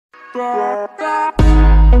Her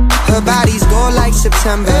body's gold like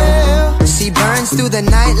September. She burns through the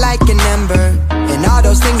night like an ember. And all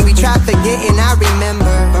those things we try forgetting, I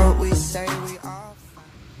remember. But we say we all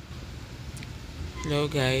fine. Hello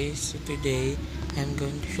guys, so today I'm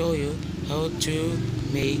going to show you how to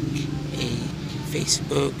make a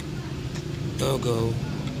Facebook logo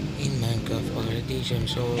in Minecraft Pocket Edition.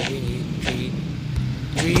 So we need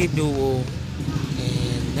three blue wool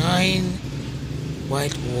and 9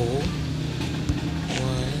 white wool.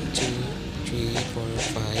 1, 2, 3, 4,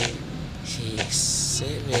 5, 6,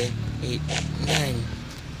 7, 8, 9,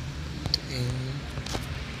 and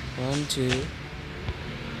 1, 2,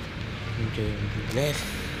 and to the left,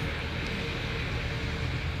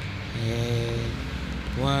 and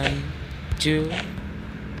 1, 2,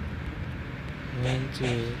 1,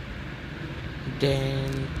 2, then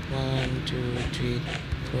 1, 2, 3,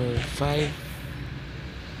 4, 5,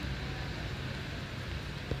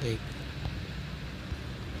 like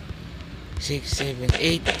 6, 7,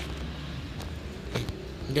 8.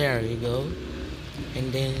 There you go.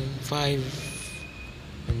 And then 5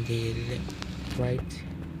 on the right.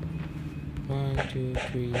 1, 2,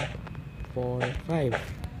 3, 4, 5.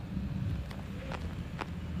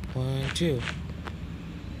 1, 2,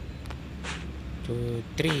 2,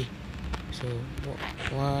 3. So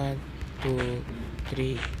 1, 2,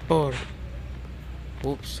 3, 4.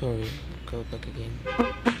 Oops, sorry. Go back again.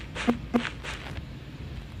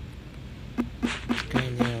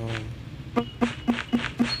 Kinda wrong.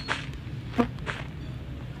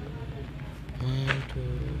 1, 2,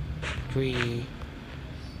 3,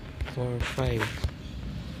 4, 5.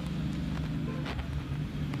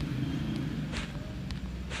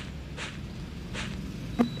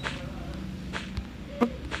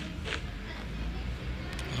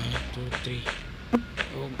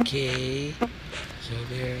 Okay, so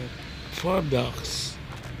there are 4 blocks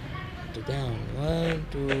to down. 1,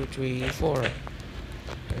 2, 3, 4,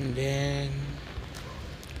 and then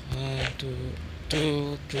 1, 2,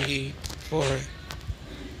 2, 3, 4.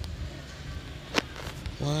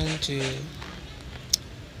 1, 2,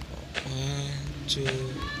 1, 2,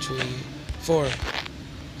 3, 4.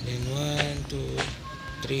 Then 1, 2,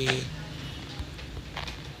 3,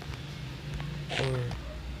 4.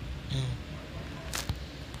 No.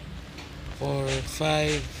 4,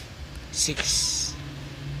 5, 6,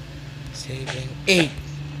 7, 8.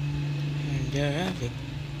 And there I have it.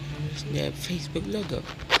 Here's the Facebook logo.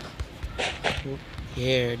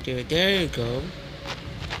 Here, there you go.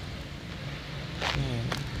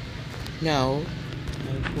 Now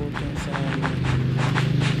I put some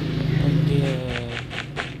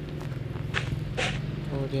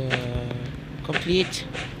on the complete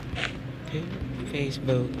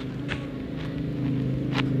Facebook.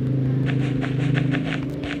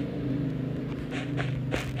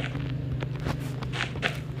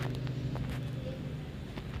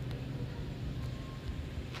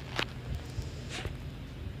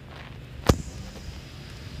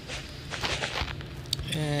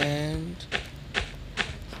 And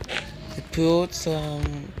I put some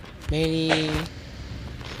many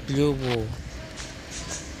blue wool.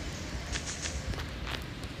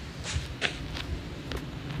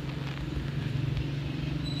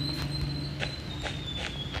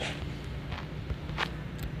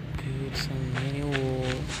 Put some many wool.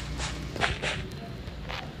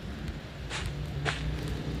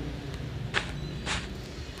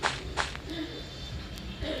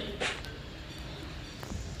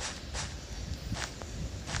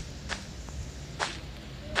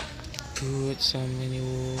 Put some many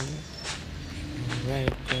wool in the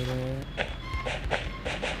right color.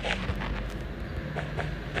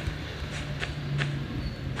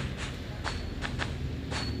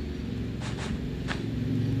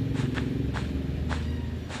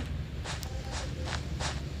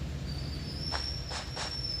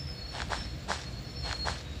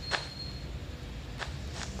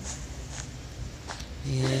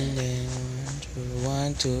 And then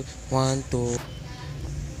 1, 2, 1, 2.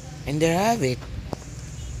 And there I have it.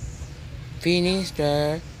 Finish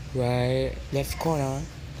the left corner.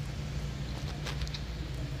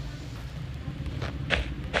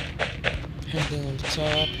 Heading on the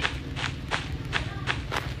top.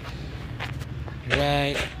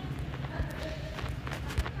 Right.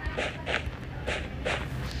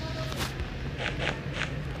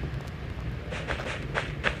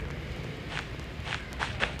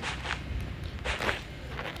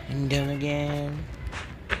 And then again.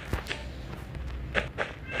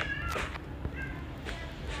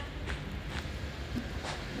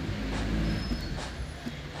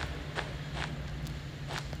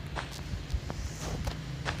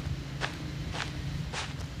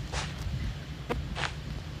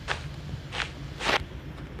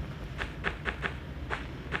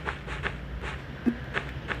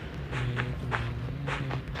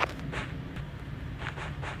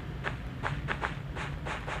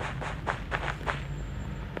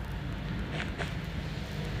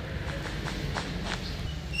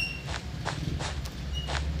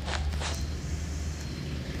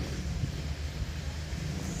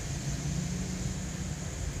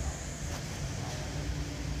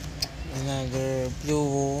 another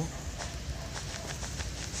blue.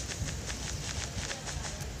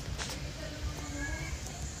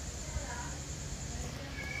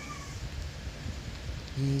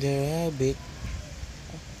 The rabbit,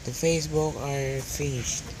 the Facebook are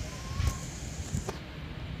finished.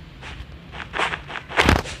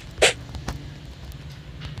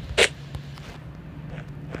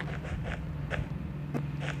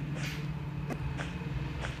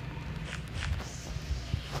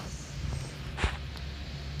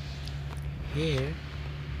 Here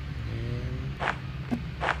and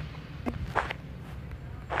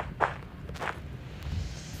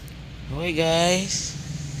okay guys,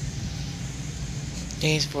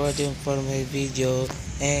 thanks for watching for my video,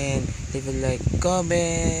 and leave a like,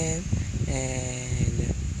 comment, and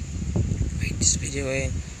wait this video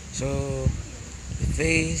end. So the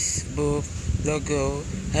Facebook logo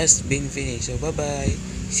has been finished. So bye bye,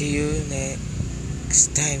 see you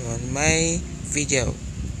next time on my video.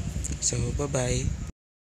 So bye bye.